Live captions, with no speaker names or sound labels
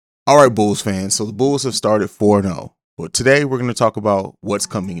All right, Bulls fans. So the Bulls have started 4-0. But today we're going to talk about what's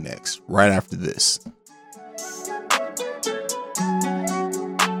coming next, right after this.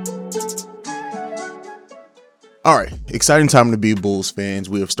 All right, exciting time to be Bulls fans.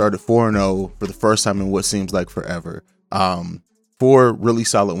 We have started 4-0 for the first time in what seems like forever. Four really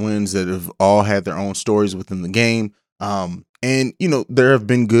solid wins that have all had their own stories within the game. And, you know, there have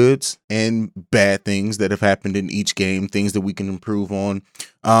been goods and bad things that have happened in each game, things that we can improve on.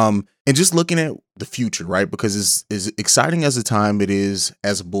 And just looking at the future, right? Because as exciting as a time it is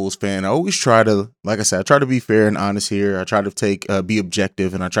as a Bulls fan, I always try to, like I said, I try to be fair and honest here. I try to be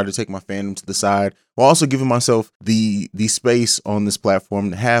objective, and I try to take my fandom to the side while also giving myself the space on this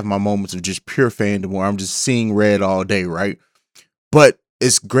platform to have my moments of just pure fandom where I'm just seeing red all day, right? But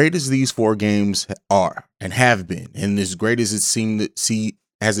as great as these four games are and have been, and as great as it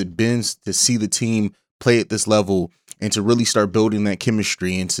has been to see the team play at this level and to really start building that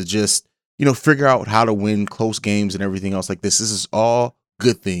chemistry and to just, you know, figure out how to win close games and everything else like this is all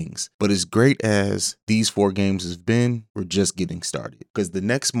good things. But as great as these four games have been, we're just getting started, because the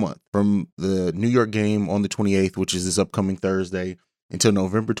next month, from the New York game on the 28th, which is this upcoming Thursday, until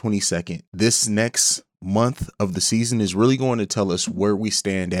November 22nd, this next month of the season is really going to tell us where we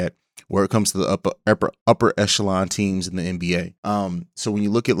stand at where it comes to the upper echelon teams in the NBA. So when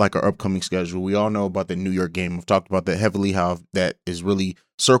you look at like our upcoming schedule, we all know about the New York game. I've talked about that heavily, how that is really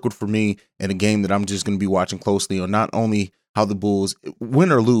circled for me, and a game that I'm just going to be watching closely on not only how the Bulls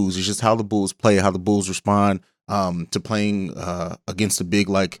win or lose, it's just how the Bulls play, how the Bulls respond to playing against a big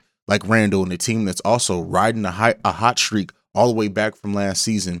like Randall, and a team that's also riding a hot streak all the way back from last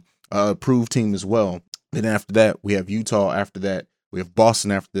season, approved team as well. Then after that, we have Utah. After that, we have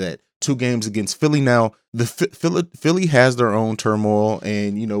Boston. After that, 2 games against Philly. Now, the Philly has their own turmoil,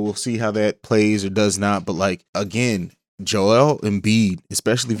 and, you know, we'll see how that plays or does not. But, like, again, Joel Embiid,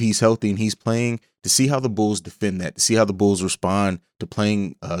 especially if he's healthy and he's playing, to see how the Bulls defend that, to see how the Bulls respond to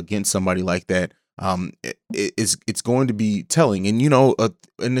playing against somebody like that, it's going to be telling. And, you know,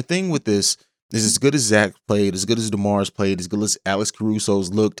 and the thing with this is, as good as Zach played, as good as DeMar's played, as good as Alex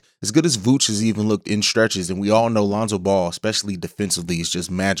Caruso's looked, as good as Vooch has even looked in stretches, and we all know Lonzo Ball, especially defensively, is just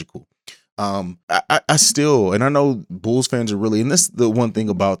magical. I still, and I know Bulls fans are really, and this the one thing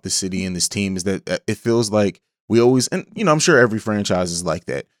about the city and this team is that it feels like we always, and, you know, I'm sure every franchise is like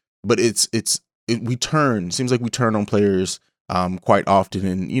that, but it seems like we turn on players quite often,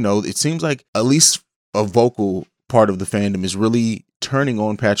 and, you know, it seems like at least a vocal part of the fandom is really turning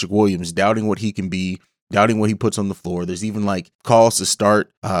on Patrick Williams, doubting what he can be, doubting what he puts on the floor. There's even like calls to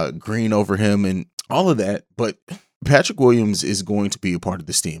start Green over him and all of that. But Patrick Williams is going to be a part of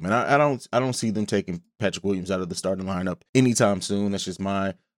this team, and I don't see them taking Patrick Williams out of the starting lineup anytime soon. That's just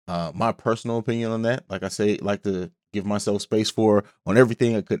my personal opinion on that. Like I say, like to give myself space for on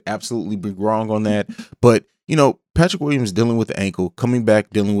everything. I could absolutely be wrong on that, but, you know, Patrick Williams dealing with the ankle, coming back,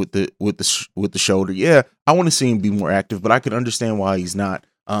 dealing with the shoulder. Yeah, I want to see him be more active, but I can understand why he's not.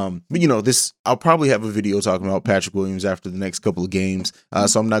 But, you know, I'll probably have a video talking about Patrick Williams after the next couple of games.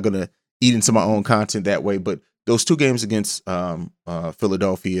 So I'm not gonna eat into my own content that way. But those 2 games against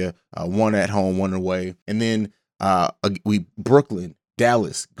Philadelphia, 1 at home, 1 away, and then Brooklyn,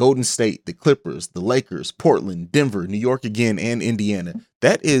 Dallas, Golden State, the Clippers, the Lakers, Portland, Denver, New York again, and Indiana.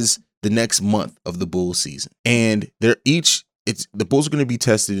 That is the next month of the Bulls season. And the Bulls are going to be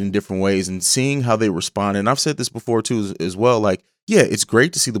tested in different ways, and seeing how they respond. And I've said this before too as well. Like, yeah, it's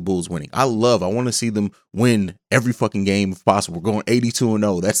great to see the Bulls winning. I want to see them win every fucking game if possible. We're going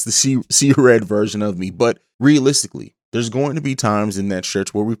 82-0. That's the see red version of me. But realistically, there's going to be times in that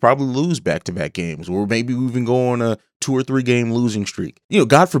stretch where we probably lose back-to-back games, or maybe we even go on a 2 or 3 game losing streak. You know,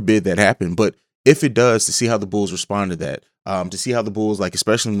 God forbid that happen. But if it does, to see how the Bulls respond to that, to see how the Bulls, like,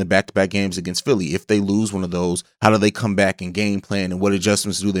 especially in the back-to-back games against Philly, if they lose one of those, how do they come back and game plan, and what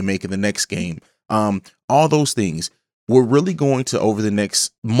adjustments do they make in the next game? All those things. We're really going to, over the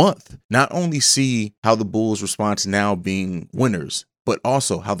next month, not only see how the Bulls respond to now being winners, but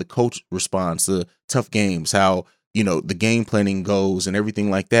also how the coach responds to tough games, how, you know, the game planning goes and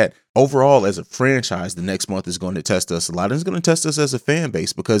everything like that. Overall, as a franchise, the next month is going to test us a lot. And it's going to test us as a fan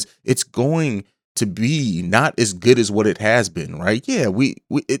base, because it's going to be not as good as what it has been, right? Yeah, we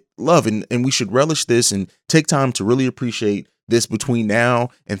love and we should relish this and take time to really appreciate this between now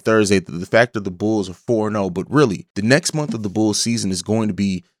and Thursday. The fact that the Bulls are 4-0, but really the next month of the Bulls season is going to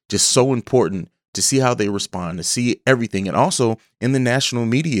be just so important to see how they respond, to see everything. And also in the national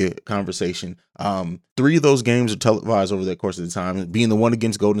media conversation, 3 of those games are televised over the course of the time, being the one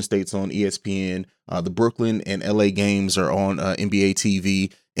against Golden State's on ESPN, the Brooklyn and LA games are on NBA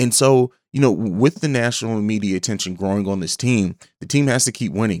TV. And so, with the national media attention growing on this team, the team has to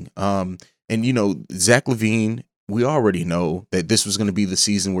keep winning. And Zach LaVine, we already know that this was going to be the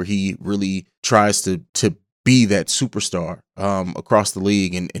season where he really tries to be that superstar across the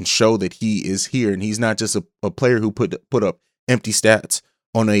league and show that he is here. And he's not just a player who put up empty stats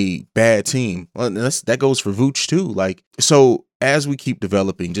on a bad team. Well, that goes for Vooch too. Like, so as we keep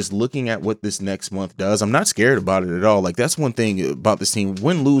developing, just looking at what this next month does, I'm not scared about it at all. Like, that's one thing about this team: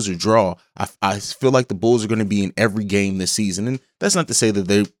 win, lose, or draw, I feel like the Bulls are going to be in every game this season. And that's not to say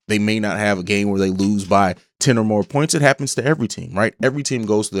that they may not have a game where they lose by 10 or more points. It happens to every team, right? Every team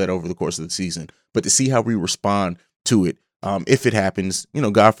goes through that over the course of the season. But to see how we respond to it, if it happens,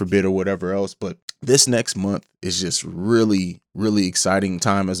 God forbid, or whatever else. But this next month is just really, really exciting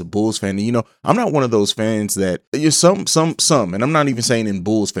time as a Bulls fan. And, I'm not one of those fans that some, and I'm not even saying in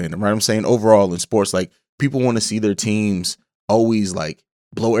Bulls fandom, right? I'm saying overall in sports, like, people want to see their teams always like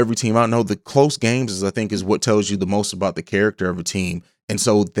blow every team out. No, the close games I think is what tells you the most about the character of a team. And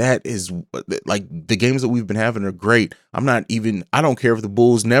so that is like, the games that we've been having are great. I don't care if the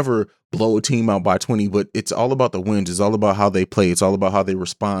Bulls never blow a team out by 20, but it's all about the wins. It's all about how they play. It's all about how they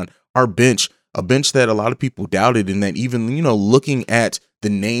respond. Our bench, a bench that a lot of people doubted, and that even, looking at the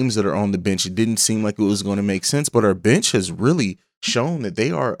names that are on the bench, it didn't seem like it was going to make sense. But our bench has really shown that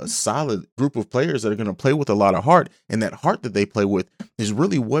they are a solid group of players that are going to play with a lot of heart. And that heart that they play with is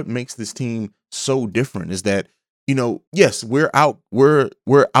really what makes this team so different, is that, yes, we're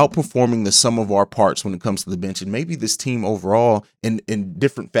outperforming the sum of our parts when it comes to the bench, and maybe this team overall in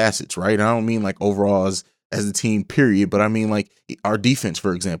different facets, right? I don't mean like overall as a team period, but I mean like our defense,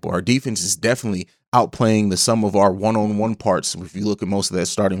 for example. Our defense is definitely outplaying the sum of our one-on-one parts. If you look at most of that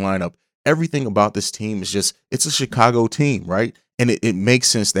starting lineup, everything about this team is just, it's a Chicago team, right? And it makes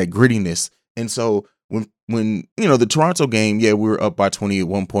sense, that grittiness. And so when the Toronto game, yeah, we were up by 20 at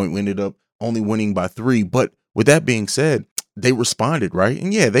one point. We ended up only winning by 3, but with that being said, they responded, right?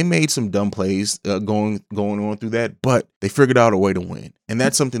 And yeah, they made some dumb plays going on through that, but they figured out a way to win. And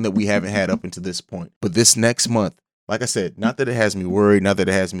that's something that we haven't had up until this point. But this next month, like I said, not that it has me worried, not that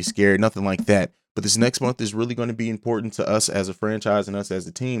it has me scared, nothing like that. But this next month is really going to be important to us as a franchise and us as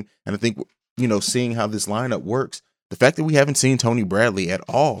a team. And I think, seeing how this lineup works, the fact that we haven't seen Tony Bradley at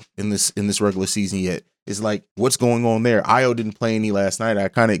all in this regular season yet is like, what's going on there? Ayo didn't play any last night. I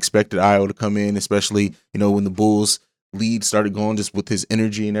kind of expected Ayo to come in, especially, when the Bulls lead started going, just with his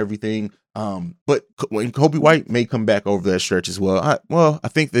energy and everything. But when Coby White may come back over that stretch as well. I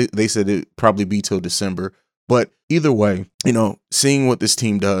think they said it'd probably be till December. But either way, seeing what this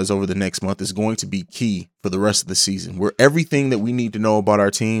team does over the next month is going to be key for the rest of the season, where everything that we need to know about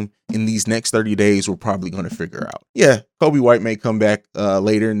our team in these next 30 days, we're probably going to figure out. Yeah, Coby White may come back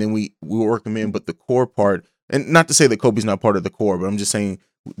later, and then we'll work him in. But the core part, and not to say that Kobe's not part of the core, but I'm just saying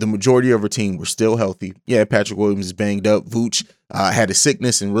the majority of our team were still healthy. Yeah, Patrick Williams is banged up. Vooch had a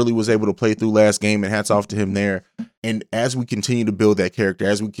sickness and really was able to play through last game, and hats off to him there. And as we continue to build that character,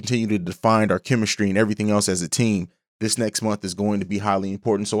 as we continue to define our chemistry and everything else as a team, this next month is going to be highly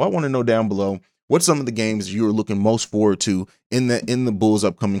important. So I want to know down below, what's some of the games you're looking most forward to in the Bulls'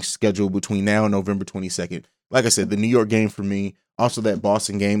 upcoming schedule between now and November 22nd? Like I said, the New York game for me, also that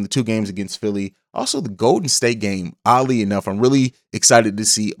Boston game, the 2 games against Philly, also the Golden State game. Oddly enough, I'm really excited to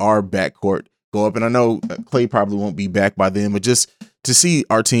see our backcourt go up. And I know Klay probably won't be back by then, but just to see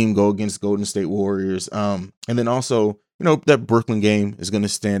our team go against Golden State Warriors. And then also, that Brooklyn game is going to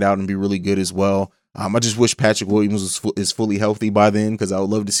stand out and be really good as well. I just wish Patrick Williams is fully healthy by then, because I would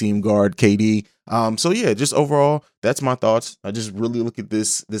love to see him guard KD. So yeah, just overall, that's my thoughts. I just really look at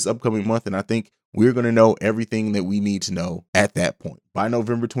this upcoming month, and I think we're going to know everything that we need to know at that point. By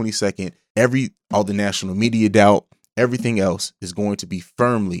November 22nd, all the national media doubt, everything else is going to be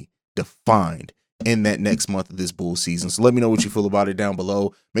firmly defined in that next month of this Bulls season. So let me know what you feel about it down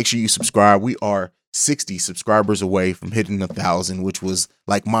below. Make sure you subscribe. We are 60 subscribers away from hitting 1,000, which was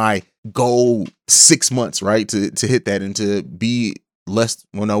like my goal 6 months, right? To hit that, and to be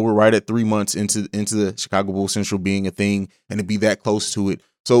we're right at 3 months into the Chicago Bulls Central being a thing, and to be that close to it.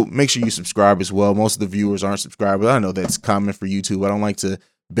 So make sure you subscribe as well. Most of the viewers aren't subscribed, but I know that's common for YouTube. I don't like to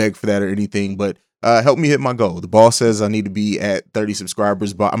beg for that or anything, but help me hit my goal. The boss says I need to be at 30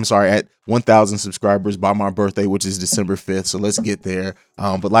 subscribers, at 1,000 subscribers by my birthday, which is December 5th. So let's get there.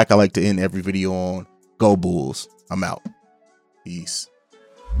 But like I like to end every video on, go Bulls. I'm out. Peace.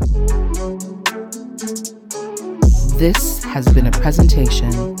 This has been a presentation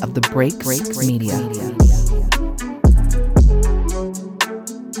of the Break Media.